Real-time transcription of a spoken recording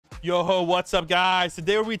Yo, what's up, guys?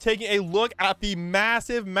 Today we'll be taking a look at the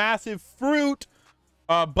massive fruit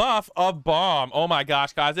buff of Bomb. Oh my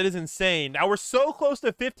gosh, guys, it is insane. Now we're so close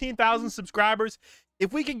to 15,000 subscribers.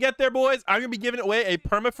 If we can get there, boys, I'm gonna be giving away a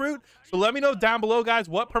permafruit. So let me know down below, guys,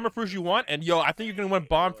 what permafruits you want. And yo, I think you're gonna win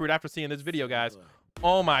Bomb fruit after seeing this video, guys.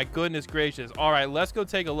 Oh my goodness gracious. All right, let's go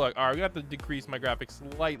take a look. All right, we're gonna have to decrease my graphics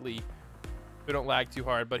slightly so we don't lag too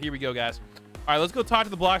hard, but here we go, guys. All right, let's go talk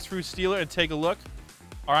to the Blox fruit stealer and take a look.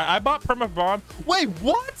 All right, I bought perma Bomb. Wait,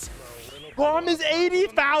 what? Bomb is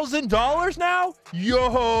 $80,000 now?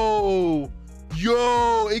 Yo,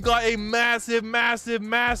 it got a massive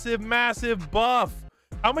buff.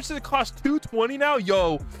 How much does it cost? $220 now?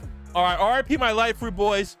 Yo, all right, RIP my light fruit,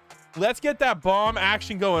 boys. Let's get that Bomb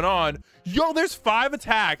action going on. Yo, there's 5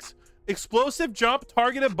 attacks. Explosive jump,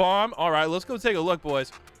 targeted bomb. All right, let's go take a look,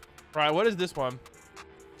 boys. All right, what is this one? All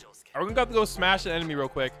right, we're gonna have to go smash an enemy real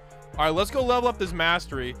quick. All right, let's go level up this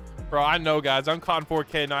mastery. Bro, I know, guys, I'm caught in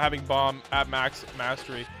 4K not having Bomb at max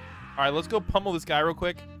mastery. All right, let's go pummel this guy real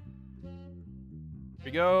quick. Here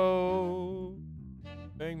we go.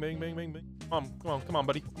 Bang, bang, bang, bang, bang. Come on,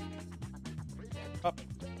 buddy. Up.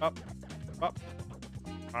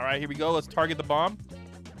 All right, here we go. Let's target the Bomb.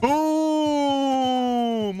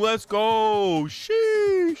 Boom! Let's go.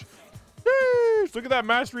 Sheesh. Look at that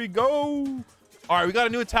mastery go. All right, we got a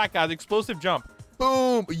new attack, guys. Explosive jump.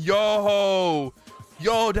 Boom. Yo,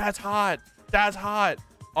 that's hot.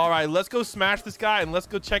 All right, let's go smash this guy and let's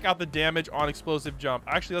go check out the damage on explosive jump.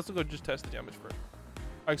 Actually, let's go just test the damage first.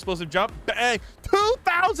 All right, explosive jump. Bang.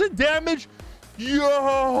 2,000 damage.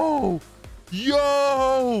 Yo,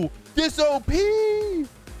 this OP.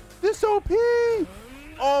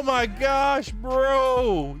 Oh my gosh,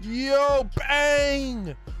 bro. Yo,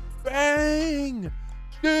 bang.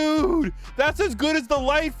 Dude, that's as good as the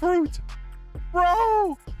light fruit.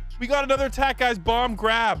 Bro, we got another attack, guys. Bomb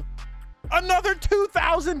grab. Another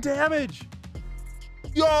 2,000 damage.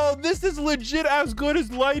 Yo, this is legit as good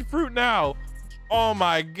as light fruit now. Oh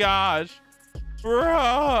my gosh.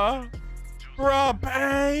 Bruh,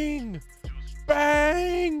 bang.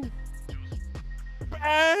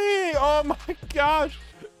 Oh my gosh.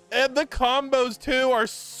 And the combos too are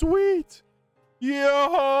sweet.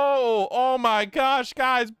 Yo, oh my gosh,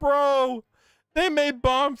 guys, bro. They made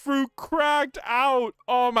Bomb fruit cracked out.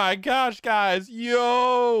 Oh my gosh, guys.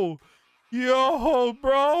 Yo,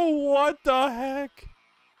 bro, what the heck?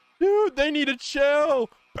 Dude, they need to chill.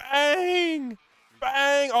 Bang.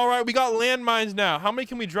 All right, we got landmines now. How many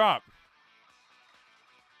can we drop?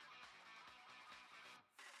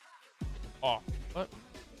 Oh, what?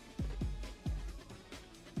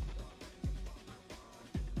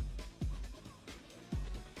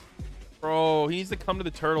 Bro, he needs to come to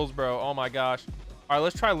the turtles, bro. Oh my gosh. All right,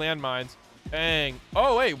 let's try landmines. Dang.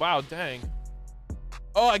 Oh wait, wow, dang.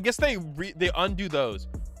 Oh, I guess they undo those,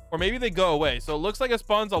 or maybe they go away. So it looks like it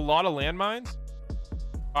spawns a lot of landmines.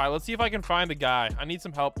 All right, let's see if I can find the guy. I need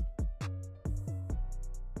some help,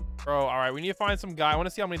 bro. All right, we need to find some guy. I want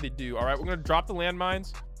to see how many they do. All right, we're gonna drop the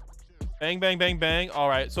landmines. Bang. All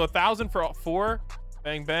right, so 1,000 for 4.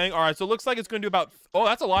 Bang. All right, so it looks like it's gonna do about, oh,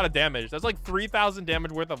 that's a lot of damage. That's like 3,000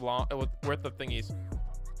 damage worth of thingies.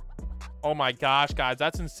 Oh my gosh, guys,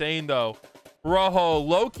 that's insane though. Bro,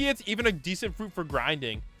 low-key, it's even a decent fruit for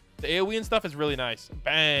grinding. The AoE and stuff is really nice.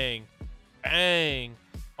 Bang.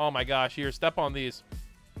 Oh my gosh, here, step on these.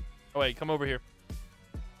 Oh wait, come over here.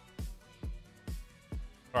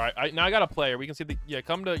 All right, now I got a player. We can see the,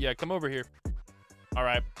 come over here. All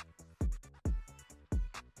right.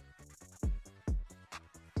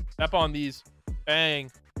 Step on these.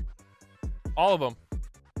 Bang. All of them.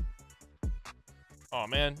 Oh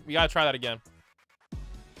man, we gotta try that again.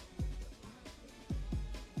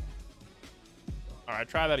 All right,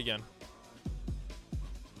 try that again.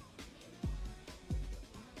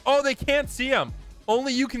 Oh, they can't see him.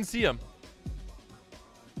 Only you can see him.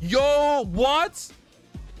 Yo, what?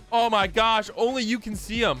 Oh my gosh, only you can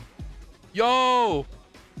see him. Yo,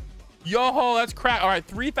 that's crack. All right,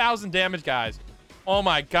 3,000 damage, guys. Oh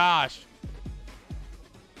my gosh.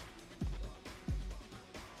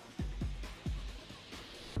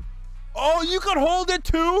 Oh, you could hold it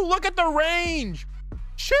too? Look at the range.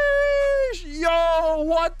 Sheesh. Yo,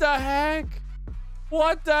 what the heck?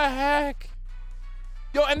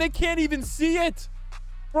 Yo, and they can't even see it.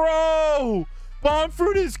 Bro, Bomb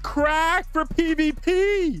fruit is cracked for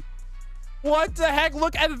PvP. What the heck?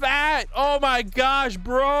 Look at that. Oh my gosh,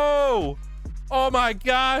 bro. Oh my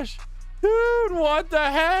gosh. Dude, what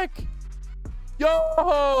the heck?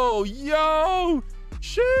 Yo,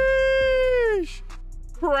 sheesh.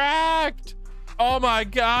 Cracked. Oh my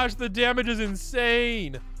gosh, the damage is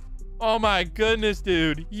insane. Oh my goodness,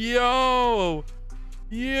 dude. Yo.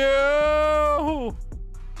 Yo.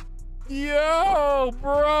 Yo,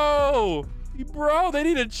 bro. Bro, they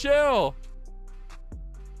need to chill.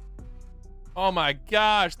 Oh my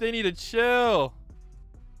gosh, they need to chill.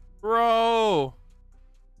 Bro.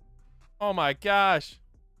 Oh my gosh.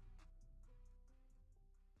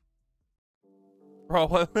 Bro,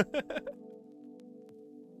 what?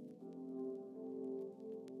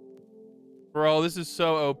 Bro, this is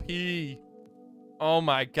so OP. Oh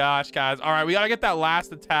my gosh, guys. All right, we gotta get that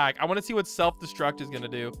last attack. I want to see what self-destruct is gonna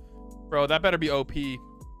do. Bro, that better be OP.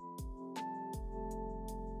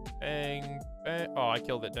 Bang, bang. Oh, I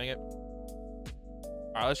killed it. Dang it.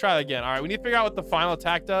 All right, let's try that again. All right, we need to figure out what the final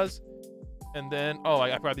attack does. And then, oh,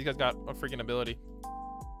 I forgot these guys got a freaking ability.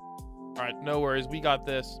 All right, no worries. We got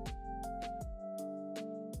this.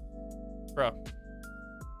 Bro.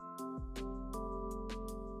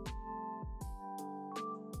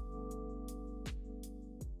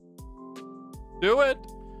 Do it.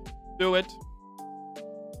 Do it.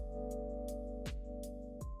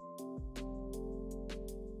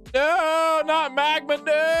 No, not magma.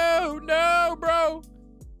 No, no, bro.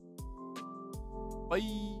 Bye.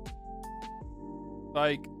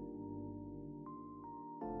 Like,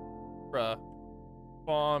 bruh.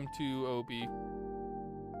 Bomb to OB.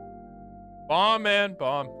 Bomb, man.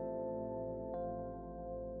 Bomb.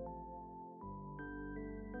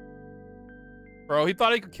 Bro, he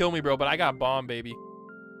thought he could kill me, bro, but I got bomb, baby.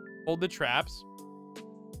 Hold the traps.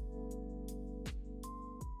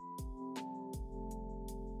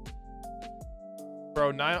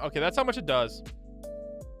 Bro, 9. Okay, that's how much it does.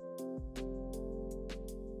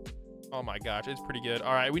 Oh my gosh, it's pretty good.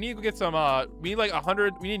 All right, we need to go get some, we need like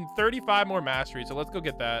 100, we need 35 more mastery, so let's go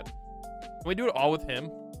get that. Can we do it all with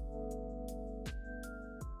him?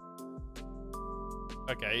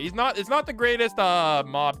 Okay, it's not the greatest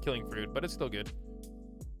mob killing fruit, but it's still good.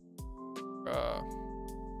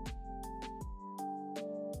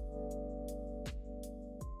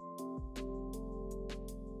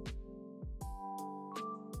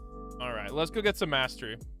 All right, let's go get some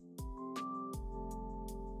mastery.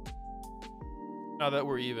 Now that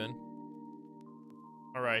we're even.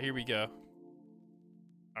 All right, here we go.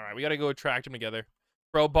 All right, we gotta go attract them together.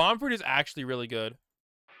 Bro, bomb fruit is actually really good.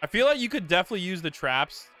 I feel like you could definitely use the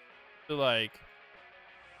traps to like...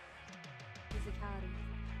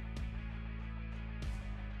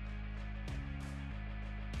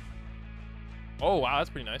 Oh, wow, that's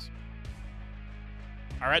pretty nice.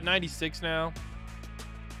 All right, 96 now.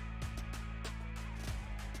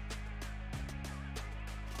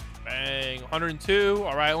 Bang, 102.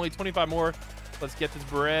 All right, only 25 more. Let's get this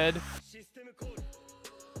bread.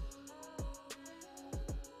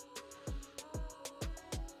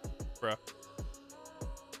 Bro.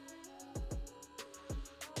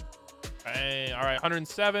 Bang. All right,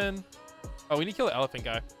 107. Oh, we need to kill the elephant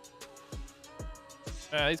guy.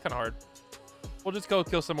 He's kind of hard. We'll just go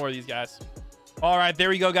kill some more of these guys. All right, there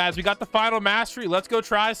we go, guys. We got the final mastery. Let's go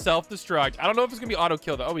try self-destruct. I don't know if it's going to be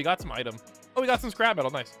auto-kill, though. Oh, we got some item. Oh, we got some scrap metal.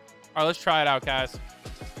 Nice. All right, let's try it out, guys.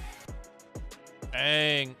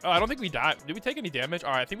 Bang. Oh, I don't think we died. Did we take any damage?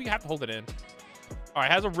 All right, I think we have to hold it in. All right,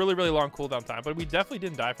 it has a really, really long cooldown time, but we definitely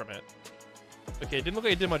didn't die from it. Okay, it didn't look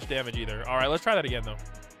like it did much damage either. All right, let's try that again, though.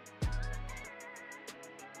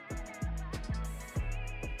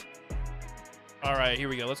 All right, here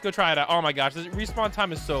we go. Let's go try it out. Oh, my gosh. This respawn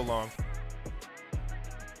time is so long.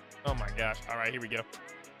 Oh, my gosh. All right, here we go.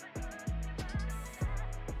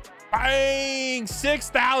 Bang!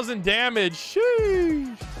 6,000 damage.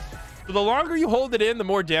 Sheesh. So the longer you hold it in, the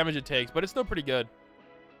more damage it takes, but it's still pretty good.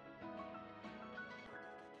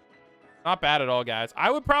 Not bad at all, guys. I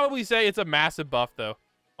would probably say it's a massive buff, though.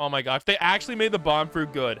 Oh, my gosh. They actually made the bomb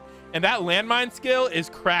fruit good. And that landmine skill is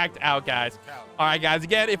cracked out, guys. All right, guys.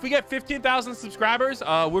 Again, if we get 15,000 subscribers,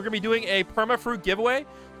 we're going to be doing a permafruit giveaway.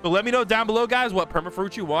 So let me know down below, guys, what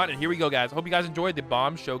permafruit you want. And here we go, guys. I hope you guys enjoyed the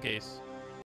bomb showcase.